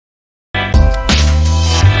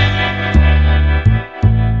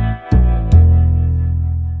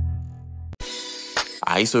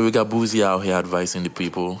So we got Boosie out here advising the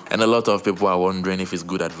people, and a lot of people are wondering if it's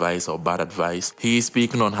good advice or bad advice. He is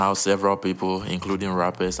speaking on how several people, including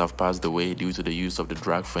rappers, have passed away due to the use of the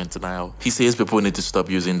drug fentanyl. He says people need to stop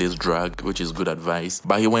using this drug, which is good advice,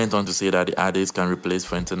 but he went on to say that the addicts can replace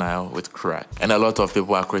fentanyl with crack. And a lot of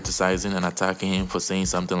people are criticizing and attacking him for saying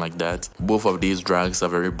something like that. Both of these drugs are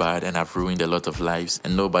very bad and have ruined a lot of lives,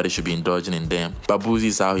 and nobody should be indulging in them. But Boosie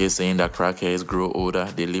is out here saying that crackheads grow older,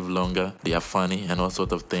 they live longer, they are funny, and all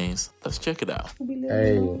sorts of things. Let's check it out.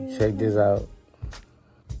 Hey, check this out.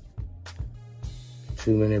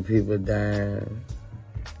 Too many people dying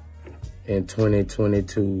in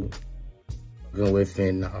 2022 with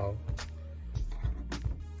fentanyl.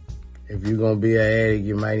 If you're gonna be an addict,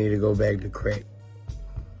 you might need to go back to crack.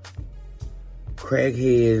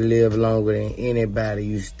 Crackheads live longer than anybody.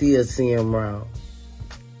 You still see them around.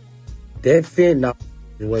 That fentanyl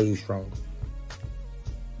is way stronger.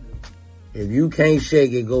 If you can't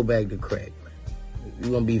shake it, go back to crack.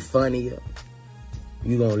 You're gonna be funnier.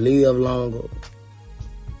 You're gonna live longer.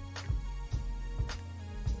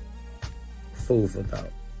 Food for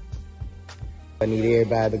thought. I need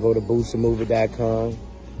everybody to go to boosiemovie.com,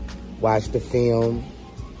 watch the film.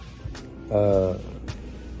 Got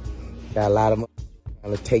a lot of money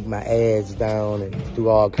trying to take my ads down and do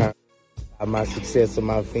all kinds of my success of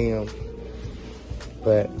my film.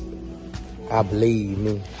 But I believe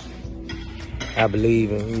me. I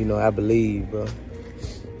believe in, I believe, bro.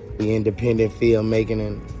 The independent filmmaking,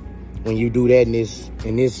 and when you do that in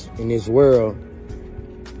this world,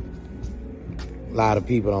 a lot of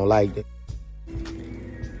people don't like that.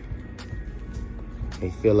 They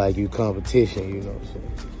feel like you competition, So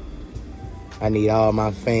I need all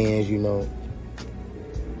my fans,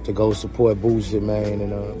 to go support Boosie, man,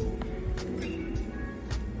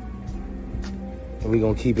 and we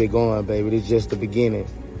gonna keep it going, baby. It's just the beginning.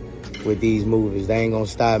 With these movies, they ain't gonna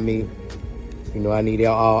stop me. I need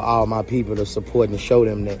all my people to support and show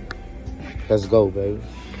them that. Let's go, baby.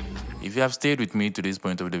 If you have stayed with me to this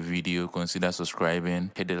point of the video, consider subscribing,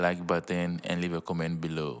 hit the like button, and leave a comment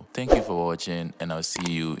below. Thank you for watching, and I'll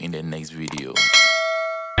see you in the next video.